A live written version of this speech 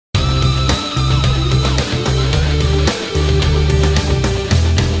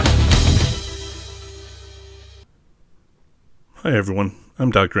Hi everyone, I'm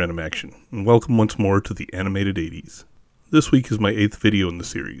Dr.Animaction, and welcome once more to the Animated 80s. This week is my 8th video in the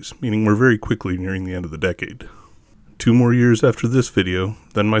series, meaning we're very quickly nearing the end of the decade. 2 more years after this video,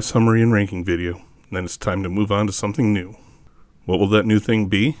 then my summary and ranking video, and then it's time to move on to something new. What will that new thing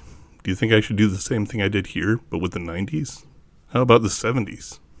be? Do you think I should do the same thing I did here, but with the 90s? How about the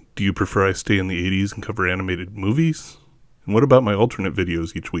 70s? Do you prefer I stay in the 80s and cover animated movies? And what about my alternate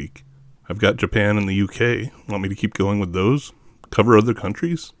videos each week? I've got Japan and the UK. Want me to keep going with those? Cover other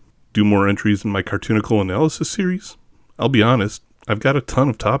countries? Do more entries in my Cartoonical Analysis series? I'll be honest, I've got a ton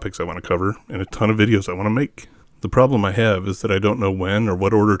of topics I want to cover and a ton of videos I want to make. The problem I have is that I don't know when or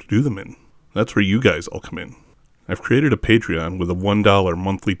what order to do them in. That's where you guys all come in. I've created a Patreon with a $1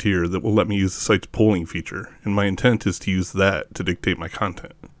 monthly tier that will let me use the site's polling feature, and my intent is to use that to dictate my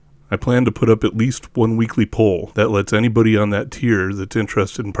content. I plan to put up at least one weekly poll that lets anybody on that tier that's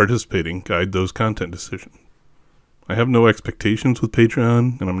interested in participating guide those content decisions. I have no expectations with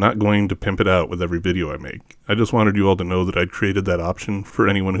Patreon, and I'm not going to pimp it out with every video I make. I just wanted you all to know that I'd created that option for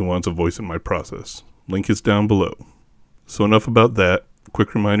anyone who wants a voice in my process. Link is down below. So enough about that.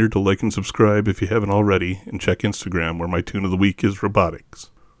 Quick reminder to like and subscribe if you haven't already, and check Instagram where my tune of the week is robotics.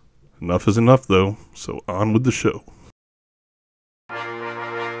 Enough is enough though, so on with the show.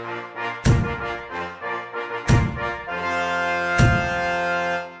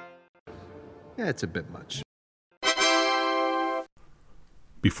 Yeah, it's a bit much.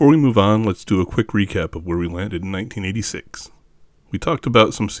 Before we move on, let's do a quick recap of where we landed in 1986. We talked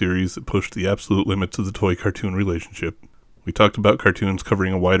about some series that pushed the absolute limits of the toy-cartoon relationship. We talked about cartoons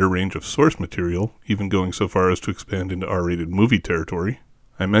covering a wider range of source material, even going so far as to expand into R-rated movie territory.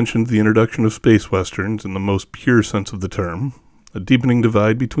 I mentioned the introduction of space westerns in the most pure sense of the term, a deepening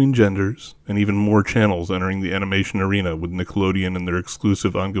divide between genders, and even more channels entering the animation arena with Nickelodeon and their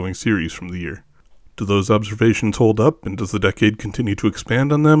exclusive ongoing series from the year. Do those observations hold up, and does the decade continue to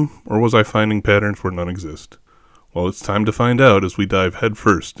expand on them, or was I finding patterns where none exist? Well, it's time to find out as we dive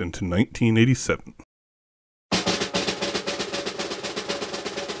headfirst into 1987.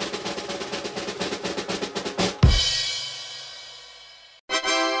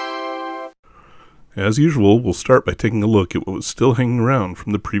 As usual, we'll start by taking a look at what was still hanging around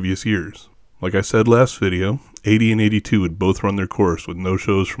from the previous years. Like I said last video, 80 and 82 had both run their course with no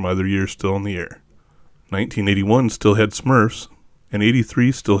shows from either year still in the air. 1981 still had Smurfs, and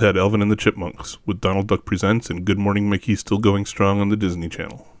 83 still had Alvin and the Chipmunks, with Donald Duck Presents and Good Morning Mickey still going strong on the Disney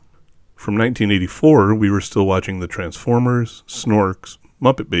Channel. From 1984, we were still watching the Transformers, Snorks,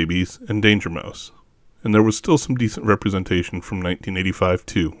 Muppet Babies, and Danger Mouse. And there was still some decent representation from 1985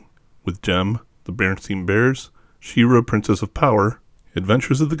 too, with Jem, the Bernstein Bears, She-Ra Princess of Power,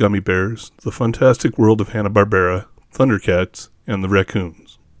 Adventures of the Gummy Bears, The Fantastic World of Hanna-Barbera, Thundercats, and the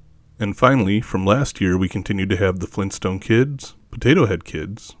Raccoons. And finally, from last year we continued to have the Flintstone Kids, Potato Head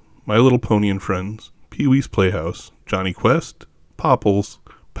Kids, My Little Pony and Friends, Pee-wee's Playhouse, Johnny Quest, Popples,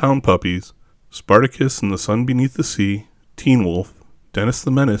 Pound Puppies, Spartacus and the Sun Beneath the Sea, Teen Wolf, Dennis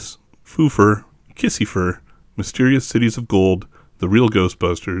the Menace, Foofer, Kissyfer, Mysterious Cities of Gold, The Real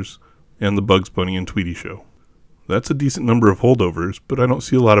Ghostbusters, and the Bugs Bunny and Tweety Show. That's a decent number of holdovers, but I don't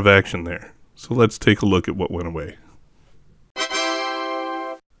see a lot of action there. So let's take a look at what went away.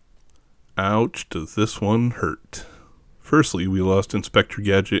 Ouch, does this one hurt. Firstly, we lost Inspector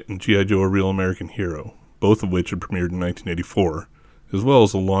Gadget and G.I. Joe: A Real American Hero, both of which had premiered in 1984, as well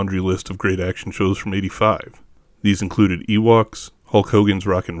as a laundry list of great action shows from 85. These included Ewoks, Hulk Hogan's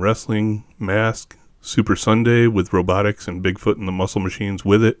Rockin' Wrestling, Mask, Super Sunday with robotics and Bigfoot and the Muscle Machines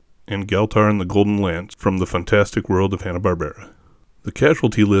with it, and Galtar and the Golden Lance from the Fantastic World of Hanna-Barbera. The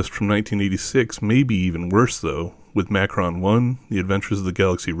casualty list from 1986 may be even worse though, with Macron 1, The Adventures of the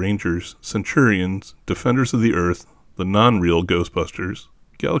Galaxy Rangers, Centurions, Defenders of the Earth, the non-real Ghostbusters,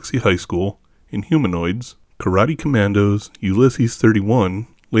 Galaxy High School, Inhumanoids, Karate Commandos, Ulysses 31,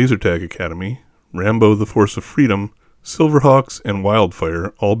 Laser Tag Academy, Rambo: The Force of Freedom, Silverhawks, and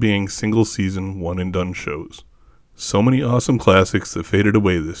Wildfire all being single-season, one-and-done shows. So many awesome classics that faded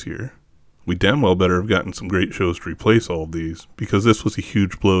away this year. We damn well better have gotten some great shows to replace all of these, because this was a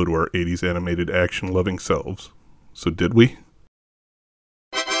huge blow to our 80s animated action-loving selves. So did we?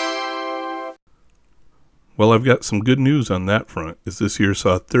 Well, I've got some good news on that front, as this year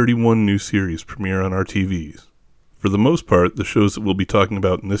saw 31 new series premiere on our TVs. For the most part, the shows that we'll be talking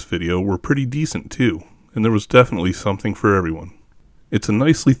about in this video were pretty decent too, and there was definitely something for everyone. It's a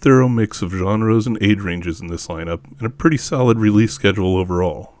nicely thorough mix of genres and age ranges in this lineup, and a pretty solid release schedule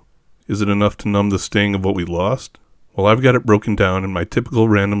overall. Is it enough to numb the sting of what we lost? Well, I've got it broken down in my typical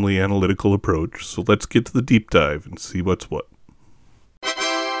randomly analytical approach, so let's get to the deep dive and see what's what.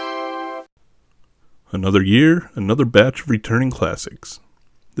 Another year, another batch of returning classics.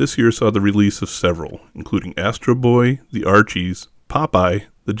 This year saw the release of several, including Astro Boy, The Archies, Popeye,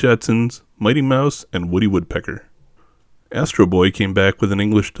 The Jetsons, Mighty Mouse, and Woody Woodpecker. Astro Boy came back with an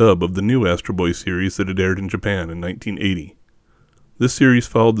English dub of the new Astro Boy series that had aired in Japan in 1980. This series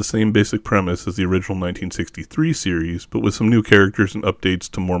followed the same basic premise as the original 1963 series, but with some new characters and updates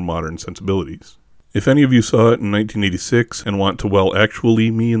to more modern sensibilities. If any of you saw it in 1986 and want to well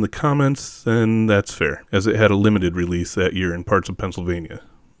actually me in the comments, then that's fair, as it had a limited release that year in parts of Pennsylvania,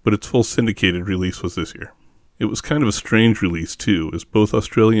 but its full syndicated release was this year. It was kind of a strange release too, as both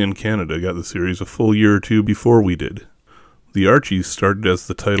Australia and Canada got the series a full year or two before we did. The Archies started as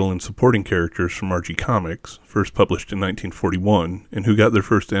the title and supporting characters from Archie Comics, first published in 1941, and who got their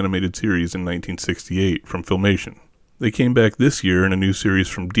first animated series in 1968 from Filmation. They came back this year in a new series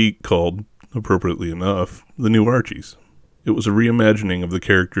from Deke called, appropriately enough, The New Archies. It was a reimagining of the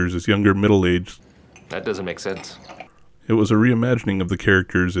characters as younger middle-aged... That doesn't make sense. It was a reimagining of the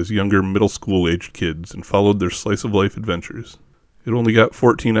characters as younger middle school-aged kids and followed their slice-of-life adventures. It only got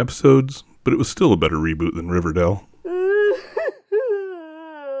 14 episodes, but it was still a better reboot than Riverdale.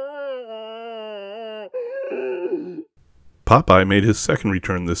 Popeye made his second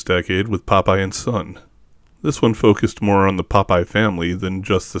return this decade with Popeye and Son. This one focused more on the Popeye family than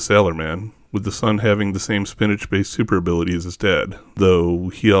just the Sailor Man, with the son having the same spinach-based super abilities as Dad, though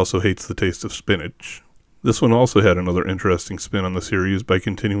he also hates the taste of spinach. This one also had another interesting spin on the series by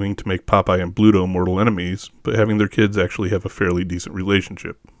continuing to make Popeye and Bluto mortal enemies, but having their kids actually have a fairly decent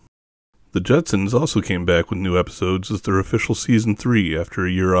relationship. The Jetsons also came back with new episodes as their official Season 3 after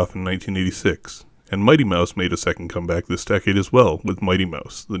a year off in 1986. And Mighty Mouse made a second comeback this decade as well, with Mighty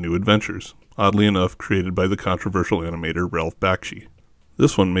Mouse, The New Adventures, oddly enough created by the controversial animator Ralph Bakshi.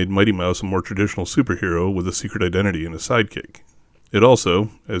 This one made Mighty Mouse a more traditional superhero with a secret identity and a sidekick. It also,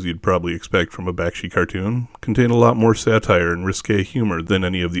 as you'd probably expect from a Bakshi cartoon, contained a lot more satire and risque humor than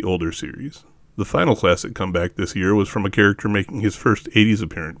any of the older series. The final classic comeback this year was from a character making his first 80s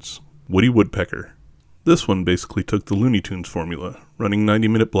appearance, Woody Woodpecker. This one basically took the Looney Tunes formula, running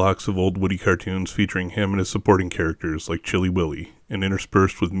 90-minute blocks of old Woody cartoons featuring him and his supporting characters like Chilly Willy, and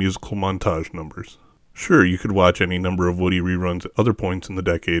interspersed with musical montage numbers. Sure, you could watch any number of Woody reruns at other points in the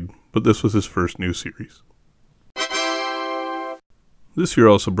decade, but this was his first new series. This year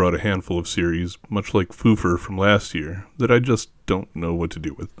also brought a handful of series, much like Foofer from last year, that I just don't know what to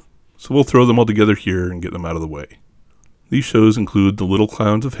do with. So we'll throw them all together here and get them out of the way. These shows include The Little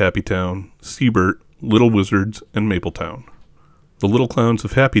Clowns of Happy Town, Seabert, Little Wizards, and Mapletown. The Little Clowns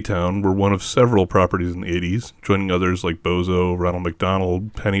of Happy Town were one of several properties in the 80s, joining others like Bozo, Ronald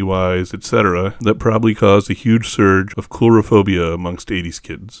McDonald, Pennywise, etc., that probably caused a huge surge of coulrophobia amongst 80s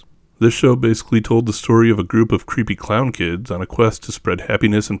kids. This show basically told the story of a group of creepy clown kids on a quest to spread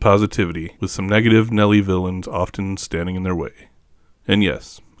happiness and positivity, with some negative Nelly villains often standing in their way. And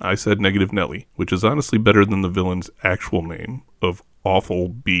yes, I said Negative Nelly, which is honestly better than the villain's actual name of Awful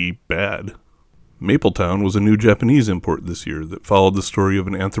Be Bad. Mapletown was a new Japanese import this year that followed the story of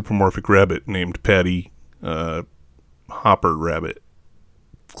an anthropomorphic rabbit named Patty, Hopper Rabbit.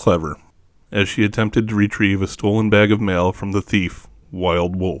 Clever. As she attempted to retrieve a stolen bag of mail from the thief,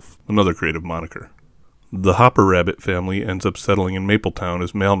 Wild Wolf, another creative moniker. The Hopper Rabbit family ends up settling in Mapletown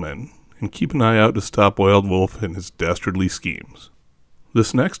as mailmen, and keep an eye out to stop Wild Wolf and his dastardly schemes.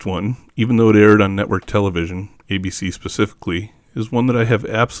 This next one, even though it aired on network television, ABC specifically, is one that I have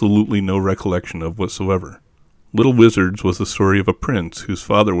absolutely no recollection of whatsoever. Little Wizards was the story of a prince whose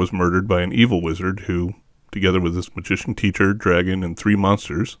father was murdered by an evil wizard who, together with his magician teacher, dragon, and 3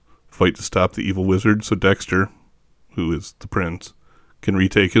 monsters, fight to stop the evil wizard so Dexter, who is the prince, can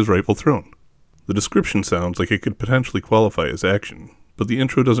retake his rightful throne. The description sounds like it could potentially qualify as action, but the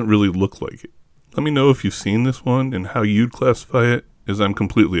intro doesn't really look like it. Let me know if you've seen this one and how you'd classify it, as I'm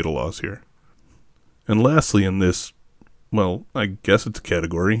completely at a loss here. And lastly in this, well, I guess it's a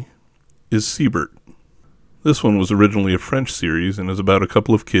category, is Seabert. This one was originally a French series and is about a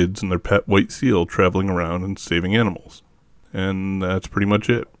couple of kids and their pet white seal traveling around and saving animals. And that's pretty much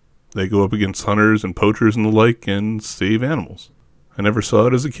it. They go up against hunters and poachers and the like and save animals. I never saw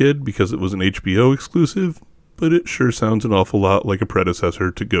it as a kid because it was an HBO exclusive, but it sure sounds an awful lot like a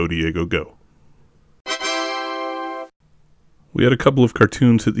predecessor to Go Diego Go. We had a couple of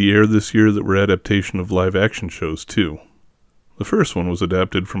cartoons hit the air this year that were adaptation of live-action shows too. The first one was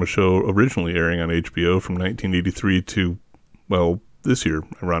adapted from a show originally airing on HBO from 1983 to, well, this year,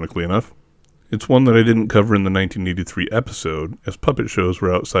 ironically enough. It's one that I didn't cover in the 1983 episode, as puppet shows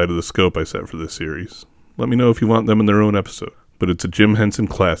were outside of the scope I set for this series. Let me know if you want them in their own episode, but it's a Jim Henson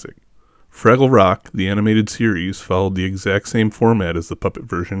classic. Fraggle Rock, the animated series, followed the exact same format as the puppet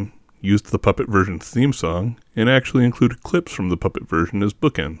version, used the puppet version's theme song, and actually included clips from the puppet version as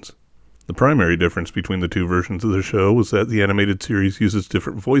bookends. The primary difference between the two versions of the show was that the animated series uses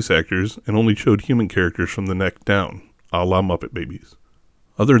different voice actors and only showed human characters from the neck down, a la Muppet Babies.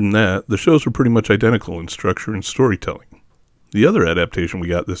 Other than that, the shows were pretty much identical in structure and storytelling. The other adaptation we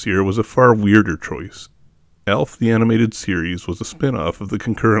got this year was a far weirder choice. Alf the Animated Series was a spin-off of the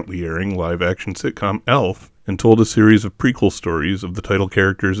concurrently airing live-action sitcom Alf, and told a series of prequel stories of the title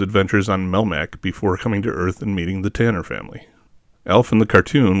character's adventures on Melmac before coming to Earth and meeting the Tanner family. Alf in the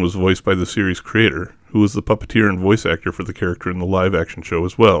cartoon was voiced by the series creator, who was the puppeteer and voice actor for the character in the live-action show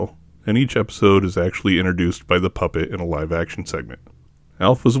as well, and each episode is actually introduced by the puppet in a live-action segment.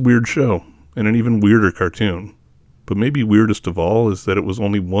 Alf was a weird show, and an even weirder cartoon, but maybe weirdest of all is that it was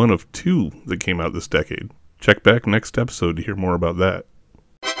only one of two that came out this decade. Check back next episode to hear more about that.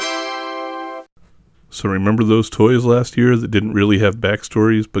 So remember those toys last year that didn't really have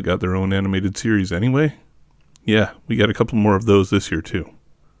backstories but got their own animated series anyway? Yeah, we got a couple more of those this year too.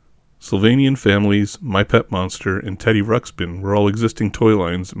 Sylvanian Families, My Pet Monster, and Teddy Ruxpin were all existing toy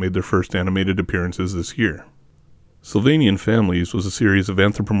lines that made their first animated appearances this year. Sylvanian Families was a series of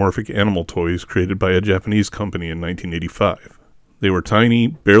anthropomorphic animal toys created by a Japanese company in 1985. They were tiny,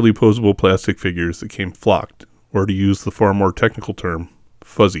 barely posable plastic figures that came flocked, or to use the far more technical term,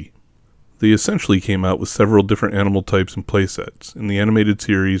 fuzzy. They essentially came out with several different animal types and playsets, and the animated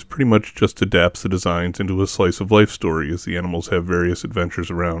series pretty much just adapts the designs into a slice-of-life story as the animals have various adventures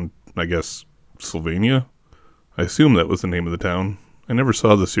around, I guess, Sylvania? I assume that was the name of the town. I never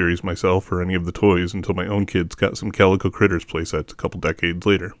saw the series myself or any of the toys until my own kids got some Calico Critters playsets a couple decades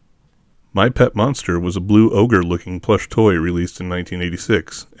later. My Pet Monster was a blue ogre-looking plush toy released in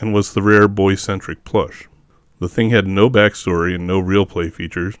 1986, and was the rare boy-centric plush. The thing had no backstory and no real play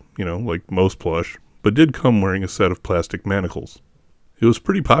features, like most plush, but did come wearing a set of plastic manacles. It was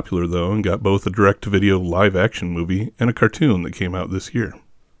pretty popular though, and got both a direct-to-video live-action movie and a cartoon that came out this year.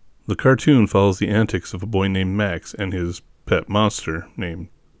 The cartoon follows the antics of a boy named Max and his pet monster named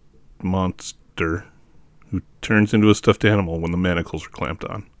Monster, who turns into a stuffed animal when the manacles are clamped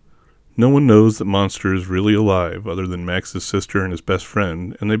on. No one knows that Monster is really alive other than Max's sister and his best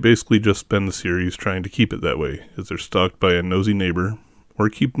friend, and they basically just spend the series trying to keep it that way, as they're stalked by a nosy neighbor, or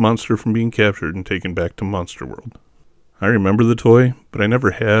keep Monster from being captured and taken back to Monster World. I remember the toy, but I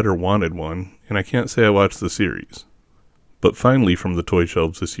never had or wanted one, and I can't say I watched the series. But finally from the toy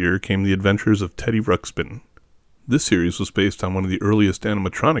shelves this year came The Adventures of Teddy Ruxpin. This series was based on one of the earliest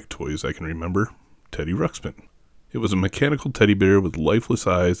animatronic toys I can remember, Teddy Ruxpin. It was a mechanical teddy bear with lifeless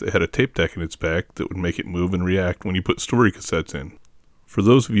eyes that had a tape deck in its back that would make it move and react when you put story cassettes in. For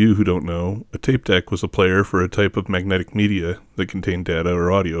those of you who don't know, a tape deck was a player for a type of magnetic media that contained data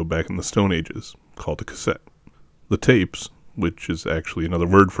or audio back in the Stone Ages, called a cassette. The tapes, which is actually another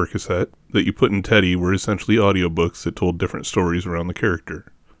word for cassette, that you put in Teddy were essentially audiobooks that told different stories around the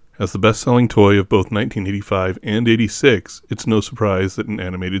character. As the best-selling toy of both 1985 and 86, it's no surprise that an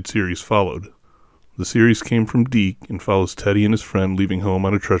animated series followed. The series came from Deke and follows Teddy and his friend leaving home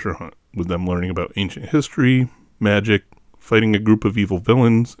on a treasure hunt, with them learning about ancient history, magic, fighting a group of evil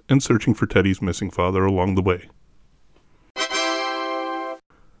villains, and searching for Teddy's missing father along the way.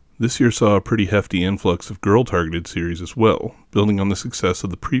 This year saw a pretty hefty influx of girl-targeted series as well, building on the success of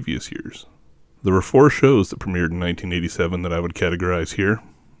the previous years. There were 4 shows that premiered in 1987 that I would categorize here.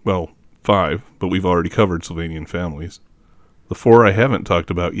 Well, 5, but we've already covered Sylvanian Families. The 4 I haven't talked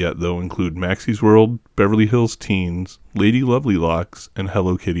about yet, though, include Maxie's World, Beverly Hills Teens, Lady Lovely Locks, and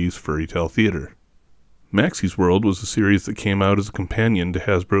Hello Kitty's Fairy Tale Theater. Maxie's World was a series that came out as a companion to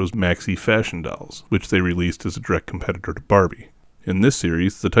Hasbro's Maxie Fashion Dolls, which they released as a direct competitor to Barbie. In this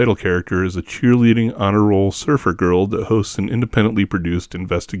series, the title character is a cheerleading honor roll surfer girl that hosts an independently produced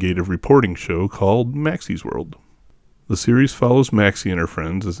investigative reporting show called Maxie's World. The series follows Maxie and her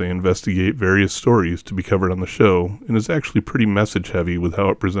friends as they investigate various stories to be covered on the show, and is actually pretty message-heavy with how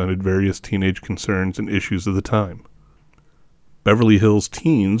it presented various teenage concerns and issues of the time. Beverly Hills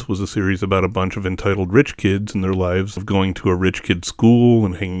Teens was a series about a bunch of entitled rich kids and their lives of going to a rich kid school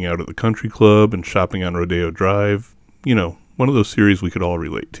and hanging out at the country club and shopping on Rodeo Drive. One of those series we could all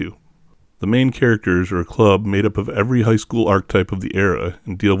relate to. The main characters are a club made up of every high school archetype of the era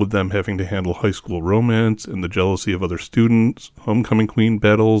and deal with them having to handle high school romance and the jealousy of other students, homecoming queen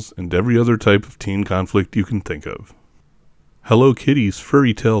battles, and every other type of teen conflict you can think of. Hello Kitty's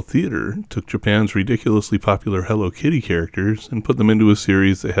Fairy Tale Theater took Japan's ridiculously popular Hello Kitty characters and put them into a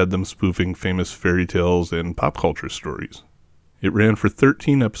series that had them spoofing famous fairy tales and pop culture stories. It ran for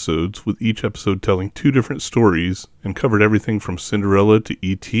 13 episodes, with each episode telling 2 different stories, and covered everything from Cinderella to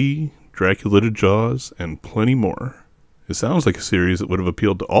E.T., Dracula to Jaws, and plenty more. It sounds like a series that would have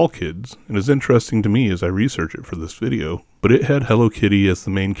appealed to all kids, and is interesting to me as I research it for this video, but it had Hello Kitty as the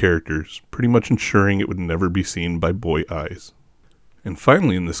main characters, pretty much ensuring it would never be seen by boy eyes. And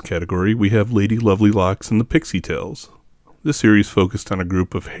finally in this category, we have Lady Lovely Locks and the Pixie Tales. This series focused on a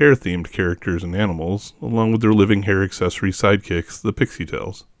group of hair-themed characters and animals, along with their living hair accessory sidekicks, the Pixie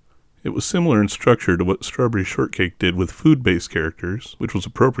Tales. It was similar in structure to what Strawberry Shortcake did with food-based characters, which was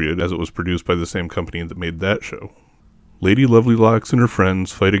appropriate as it was produced by the same company that made that show. Lady Lovely Locks and her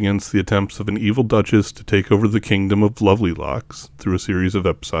friends fight against the attempts of an evil duchess to take over the kingdom of Lovely Locks through a series of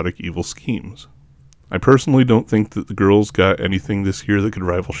episodic evil schemes. I personally don't think that the girls got anything this year that could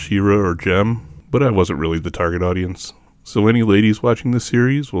rival She-Ra or Gem, but I wasn't really the target audience, so any ladies watching this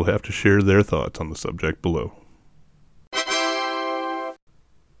series will have to share their thoughts on the subject below.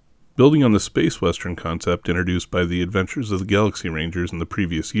 Building on the space western concept introduced by the Adventures of the Galaxy Rangers in the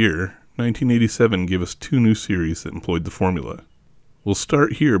previous year, 1987 gave us two new series that employed the formula. We'll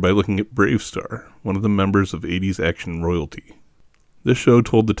start here by looking at Brave Star, one of the members of 80s action royalty. This show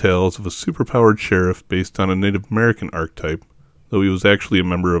told the tales of a superpowered sheriff based on a Native American archetype, though he was actually a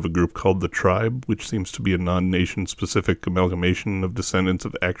member of a group called the Tribe, which seems to be a non-nation specific amalgamation of descendants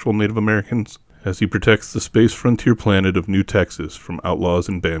of actual Native Americans, as he protects the space frontier planet of New Texas from outlaws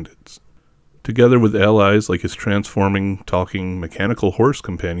and bandits. Together with allies like his transforming, talking, mechanical horse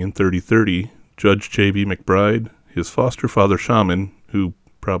companion 3030, Judge J.B. McBride, his foster father Shaman, who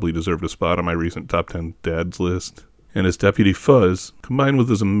probably deserved a spot on my recent top 10 dads list, and his deputy Fuzz, combined with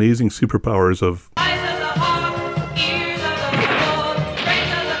his amazing superpowers of eyes of the hawk, ears of the bull,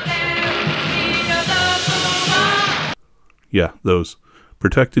 brains of the bear, feet of the puma. Yeah, those.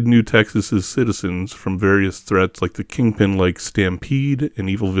 Protected New Texas's citizens from various threats like the Kingpin-like Stampede and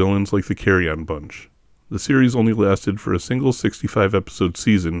evil villains like the Carry-On Bunch. The series only lasted for a single 65-episode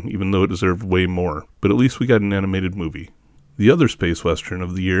season, even though it deserved way more, but at least we got an animated movie. The other space western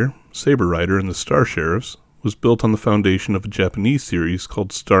of the year, Saber Rider and the Star Sheriffs, was built on the foundation of a Japanese series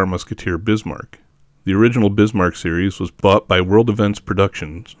called Star Musketeer Bismarck. The original Bismarck series was bought by World Events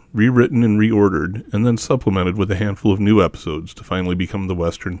Productions, rewritten and reordered, and then supplemented with a handful of new episodes to finally become the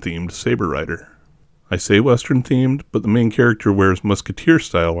Western-themed Saber Rider. I say Western-themed, but the main character wears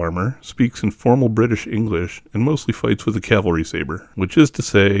musketeer-style armor, speaks in formal British English, and mostly fights with a cavalry saber, which is to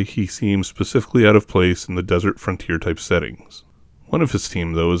say he seems specifically out of place in the desert frontier-type settings. One of his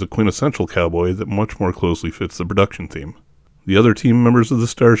team, though, is a quintessential cowboy that much more closely fits the production theme. The other team members of the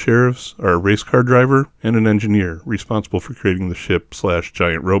Star Sheriffs are a race car driver and an engineer responsible for creating the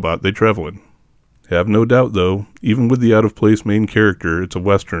ship/giant robot they travel in. Have no doubt, though, even with the out-of-place main character, it's a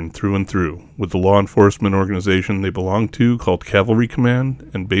Western through and through, with the law enforcement organization they belong to called Cavalry Command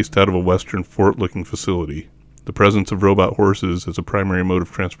and based out of a Western fort-looking facility, the presence of robot horses as a primary mode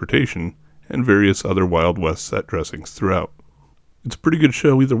of transportation, and various other Wild West set dressings throughout. It's a pretty good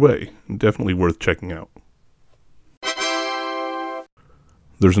show either way, and definitely worth checking out.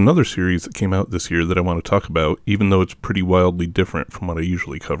 There's another series that came out this year that I want to talk about, even though it's pretty wildly different from what I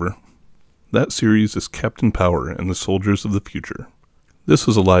usually cover. That series is Captain Power and the Soldiers of the Future. This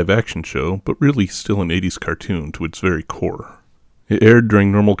was a live-action show, but really still an 80s cartoon to its very core. It aired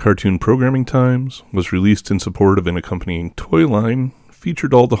during normal cartoon programming times, was released in support of an accompanying toy line,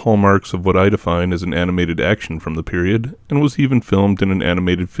 featured all the hallmarks of what I define as an animated action from the period, and was even filmed in an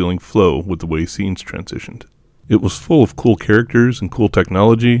animated feeling flow with the way scenes transitioned. It was full of cool characters and cool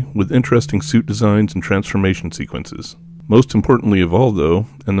technology, with interesting suit designs and transformation sequences. Most importantly of all, though,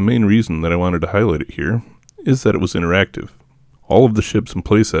 and the main reason that I wanted to highlight it here, is that it was interactive. All of the ships and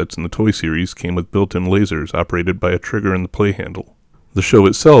playsets in the toy series came with built-in lasers operated by a trigger in the play handle. The show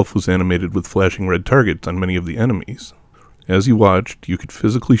itself was animated with flashing red targets on many of the enemies. As you watched, you could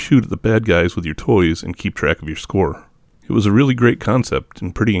physically shoot at the bad guys with your toys and keep track of your score. It was a really great concept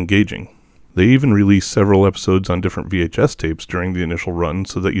and pretty engaging. They even released several episodes on different VHS tapes during the initial run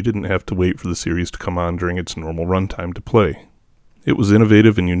so that you didn't have to wait for the series to come on during its normal runtime to play. It was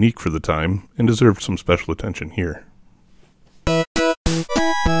innovative and unique for the time, and deserved some special attention here.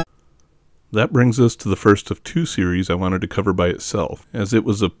 That brings us to the first of two series I wanted to cover by itself, as it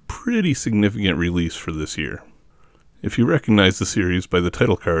was a pretty significant release for this year. If you recognize the series by the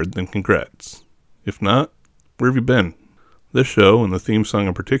title card, then congrats. If not, where have you been? This show, and the theme song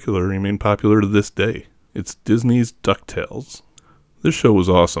in particular, remain popular to this day. It's Disney's DuckTales. This show was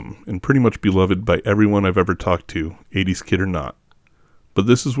awesome, and pretty much beloved by everyone I've ever talked to, 80s kid or not. But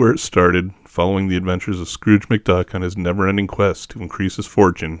this is where it started, following the adventures of Scrooge McDuck on his never-ending quest to increase his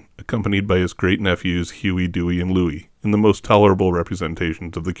fortune, accompanied by his great-nephews Huey, Dewey, and Louie, in the most tolerable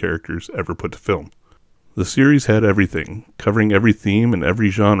representations of the characters ever put to film. The series had everything, covering every theme and every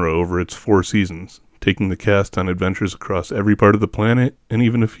genre over its 4 seasons, taking the cast on adventures across every part of the planet and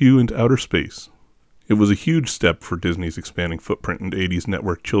even a few into outer space. It was a huge step for Disney's expanding footprint into 80s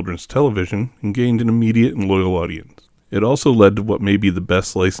network children's television and gained an immediate and loyal audience. It also led to what may be the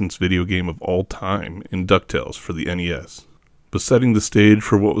best licensed video game of all time in DuckTales for the NES. But setting the stage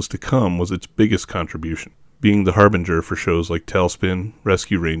for what was to come was its biggest contribution, being the harbinger for shows like Tailspin,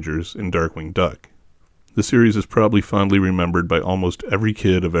 Rescue Rangers, and Darkwing Duck. The series is probably fondly remembered by almost every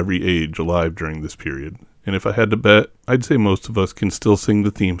kid of every age alive during this period, and if I had to bet, I'd say most of us can still sing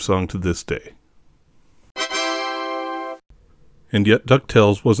the theme song to this day. And yet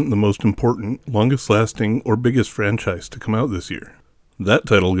DuckTales wasn't the most important, longest-lasting, or biggest franchise to come out this year. That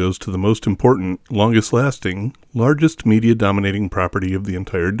title goes to the most important, longest-lasting, largest media-dominating property of the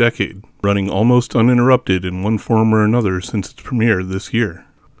entire decade, running almost uninterrupted in one form or another since its premiere this year.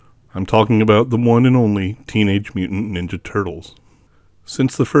 I'm talking about the one and only Teenage Mutant Ninja Turtles.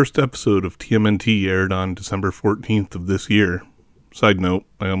 Since the first episode of TMNT aired on December 14th of this year, side note,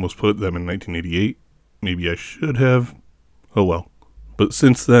 I almost put them in 1988, maybe I should have, oh well. But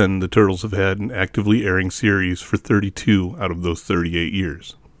since then, the Turtles have had an actively airing series for 32 out of those 38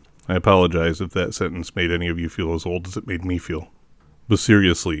 years. I apologize if that sentence made any of you feel as old as it made me feel. But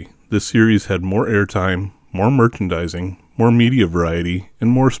seriously, this series had more airtime, more merchandising, more media variety, and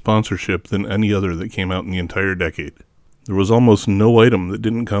more sponsorship than any other that came out in the entire decade. There was almost no item that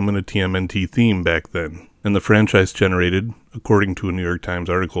didn't come in a TMNT theme back then, and the franchise generated, according to a New York Times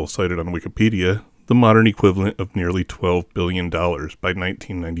article cited on Wikipedia, the modern equivalent of nearly $12 billion by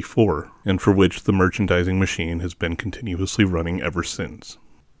 1994, and for which the merchandising machine has been continuously running ever since.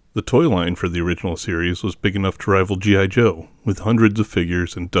 The toy line for the original series was big enough to rival G.I. Joe, with hundreds of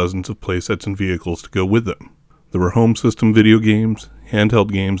figures and dozens of playsets and vehicles to go with them. There were home system video games,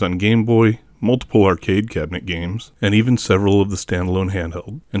 handheld games on Game Boy, multiple arcade cabinet games, and even several of the standalone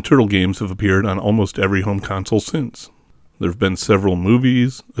handheld, and Turtle games have appeared on almost every home console since. There have been several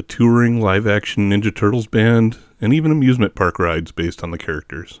movies, a touring live-action Ninja Turtles band, and even amusement park rides based on the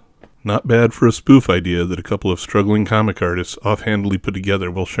characters. Not bad for a spoof idea that a couple of struggling comic artists offhandedly put together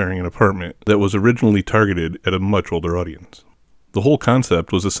while sharing an apartment that was originally targeted at a much older audience. The whole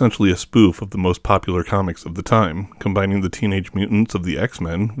concept was essentially a spoof of the most popular comics of the time, combining the Teenage Mutants of the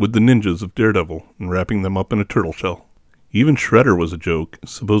X-Men with the ninjas of Daredevil and wrapping them up in a turtle shell. Even Shredder was a joke,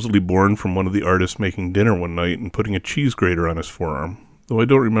 supposedly born from one of the artists making dinner one night and putting a cheese grater on his forearm, though I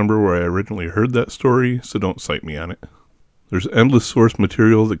don't remember where I originally heard that story, so don't cite me on it. There's endless source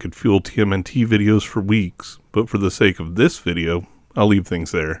material that could fuel TMNT videos for weeks, but for the sake of this video, I'll leave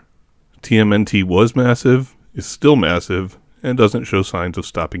things there. TMNT was massive, is still massive, and doesn't show signs of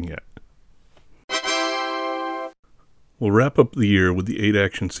stopping yet. We'll wrap up the year with the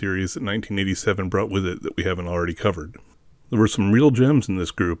 8-action series that 1987 brought with it that we haven't already covered. There were some real gems in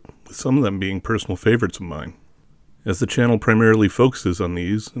this group, with some of them being personal favorites of mine. As the channel primarily focuses on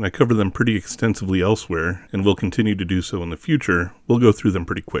these, and I cover them pretty extensively elsewhere, and will continue to do so in the future, we'll go through them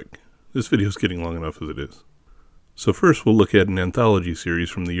pretty quick. This video's getting long enough as it is. So first we'll look at an anthology series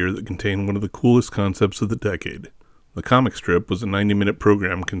from the year that contained one of the coolest concepts of the decade. The comic strip was a 90-minute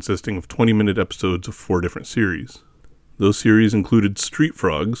program consisting of 20-minute episodes of 4 different series. Those series included Street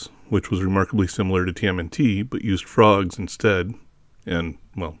Frogs, which was remarkably similar to TMNT, but used frogs instead, and,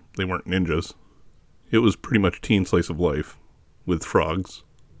 well, they weren't ninjas. It was pretty much teen slice of life, with frogs.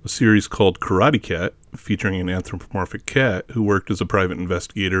 A series called Karate Cat, featuring an anthropomorphic cat who worked as a private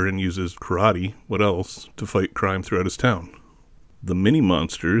investigator and uses karate, what else, to fight crime throughout his town. The Mini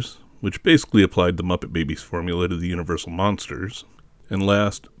Monsters, which basically applied the Muppet Babies formula to the Universal Monsters. And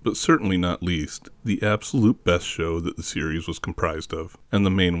last, but certainly not least, the absolute best show that the series was comprised of, and the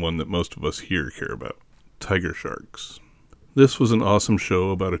main one that most of us here care about, Tiger Sharks. This was an awesome show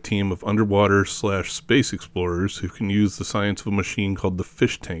about a team of underwater/space explorers who can use the science of a machine called the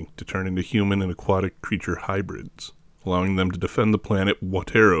fish tank to turn into human and aquatic creature hybrids, allowing them to defend the planet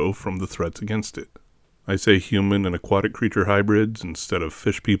Watero from the threats against it. I say human and aquatic creature hybrids instead of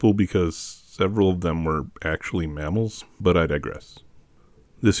fish people because several of them were actually mammals, but I digress.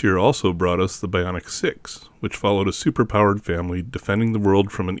 This year also brought us the Bionic Six, which followed a superpowered family defending the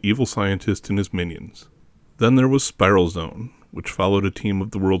world from an evil scientist and his minions. Then there was Spiral Zone, which followed a team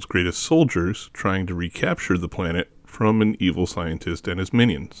of the world's greatest soldiers trying to recapture the planet from an evil scientist and his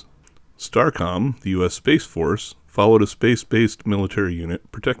minions. Starcom, the U.S. Space Force, followed a space-based military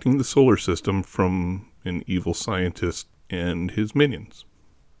unit protecting the solar system from an evil scientist and his minions.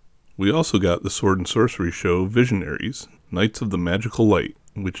 We also got the sword and sorcery show Visionaries, Knights of the Magical Light,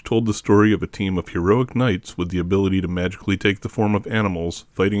 which told the story of a team of heroic knights with the ability to magically take the form of animals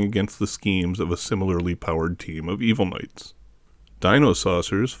fighting against the schemes of a similarly powered team of evil knights. Dino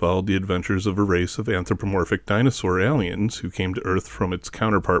Saucers followed the adventures of a race of anthropomorphic dinosaur aliens who came to Earth from its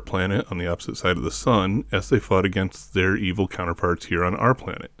counterpart planet on the opposite side of the sun as they fought against their evil counterparts here on our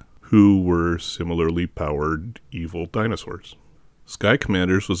planet, who were similarly powered evil dinosaurs. Sky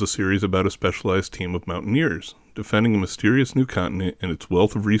Commanders was a series about a specialized team of mountaineers, defending a mysterious new continent and its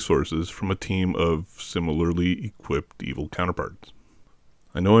wealth of resources from a team of similarly equipped evil counterparts.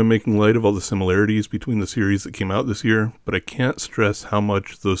 I know I'm making light of all the similarities between the series that came out this year, but I can't stress how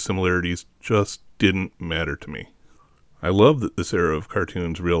much those similarities just didn't matter to me. I love that this era of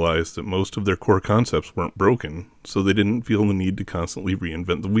cartoons realized that most of their core concepts weren't broken, so they didn't feel the need to constantly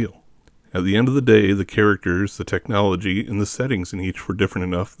reinvent the wheel. At the end of the day, the characters, the technology, and the settings in each were different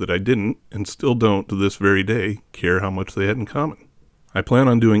enough that I didn't, and still don't to this very day, care how much they had in common. I plan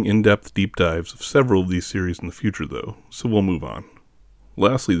on doing in-depth deep dives of several of these series in the future though, so we'll move on.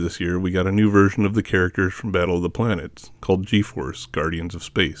 Lastly this year, we got a new version of the characters from Battle of the Planets, called G-Force Guardians of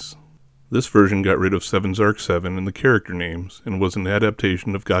Space. This version got rid of 7's Arc 7 and the character names, and was an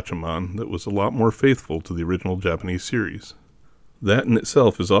adaptation of Gatchaman that was a lot more faithful to the original Japanese series. That in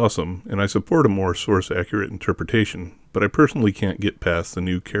itself is awesome, and I support a more source-accurate interpretation, but I personally can't get past the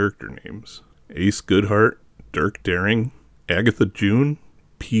new character names. Ace Goodheart, Dirk Daring, Agatha June,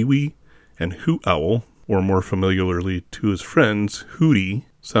 Pee-wee, and Hoot Owl, or more familiarly to his friends, Hootie,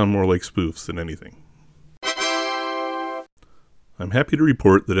 sound more like spoofs than anything. I'm happy to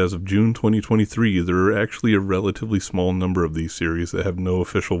report that as of June 2023, there are actually a relatively small number of these series that have no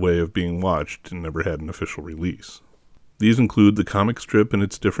official way of being watched and never had an official release. These include the comic strip and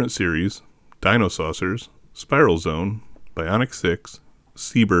its different series, Dino Saucers, Spiral Zone, Bionic 6,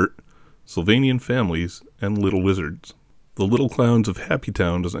 Seabert, Sylvanian Families, and Little Wizards. The Little Clowns of Happy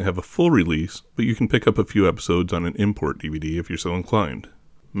Town doesn't have a full release, but you can pick up a few episodes on an import DVD if you're so inclined.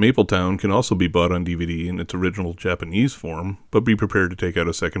 Mapletown can also be bought on DVD in its original Japanese form, but be prepared to take out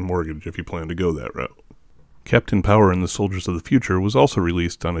a second mortgage if you plan to go that route. Captain Power and the Soldiers of the Future was also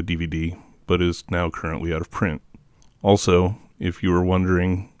released on a DVD, but is now currently out of print. Also, if you were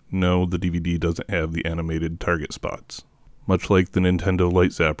wondering, no, the DVD doesn't have the animated target spots. Much like the Nintendo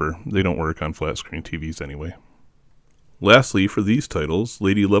Light Zapper, they don't work on flat-screen TVs anyway. Lastly, for these titles,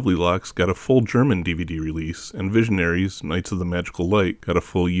 Lady Lovelocks got a full German DVD release, and Visionaries, Knights of the Magical Light got a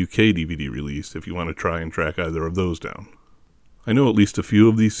full UK DVD release if you want to try and track either of those down. I know at least a few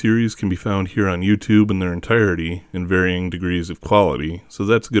of these series can be found here on YouTube in their entirety, in varying degrees of quality, so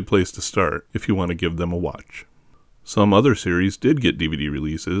that's a good place to start if you want to give them a watch. Some other series did get DVD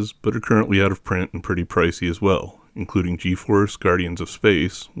releases, but are currently out of print and pretty pricey as well, including G-Force Guardians of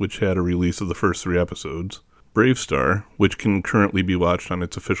Space, which had a release of the first 3 episodes, Bravestar, which can currently be watched on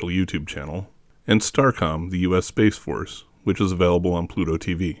its official YouTube channel, and Starcom, the US Space Force, which is available on Pluto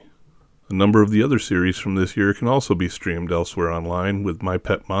TV. A number of the other series from this year can also be streamed elsewhere online, with My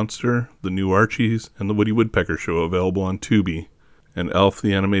Pet Monster, The New Archies, and The Woody Woodpecker Show available on Tubi, and Alf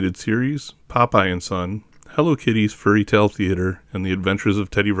the Animated Series, Popeye and Son, Hello Kitty's Furry Tale Theater, and The Adventures of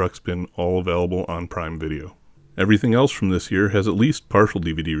Teddy Ruxpin, all available on Prime Video. Everything else from this year has at least partial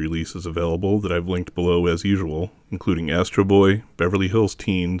DVD releases available that I've linked below as usual, including Astro Boy, Beverly Hills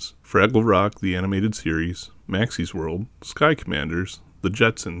Teens, Fraggle Rock the Animated Series, Maxie's World, Sky Commanders, The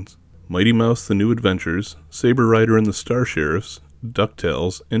Jetsons, Mighty Mouse The New Adventures, Saber Rider and the Star Sheriffs,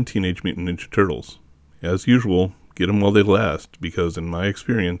 DuckTales, and Teenage Mutant Ninja Turtles. As usual, get them while they last, because in my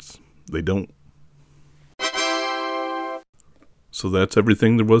experience, they don't. So that's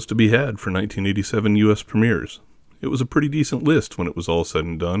everything there was to be had for 1987 US premieres. It was a pretty decent list when it was all said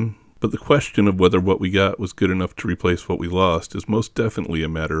and done, but the question of whether what we got was good enough to replace what we lost is most definitely a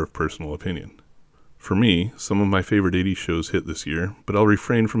matter of personal opinion. For me, some of my favorite 80s shows hit this year, but I'll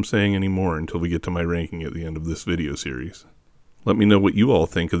refrain from saying any more until we get to my ranking at the end of this video series. Let me know what you all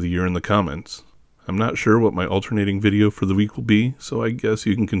think of the year in the comments. I'm not sure what my alternating video for the week will be, so I guess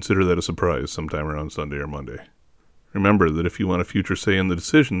you can consider that a surprise sometime around Sunday or Monday. Remember that if you want a future say in the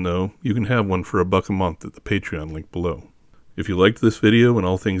decision, though, you can have one for $1 a month at the Patreon link below. If you liked this video and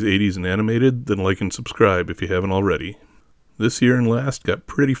all things 80s and animated, then like and subscribe if you haven't already. This year and last got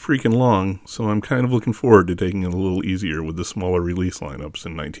pretty freaking long, so I'm kind of looking forward to taking it a little easier with the smaller release lineups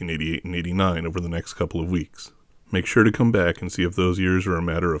in 1988 and 89 over the next couple of weeks. Make sure to come back and see if those years are a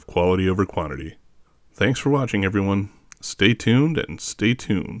matter of quality over quantity. Thanks for watching, everyone. Stay tuned and stay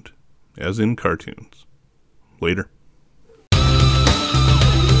tuned, as in cartoons. Later.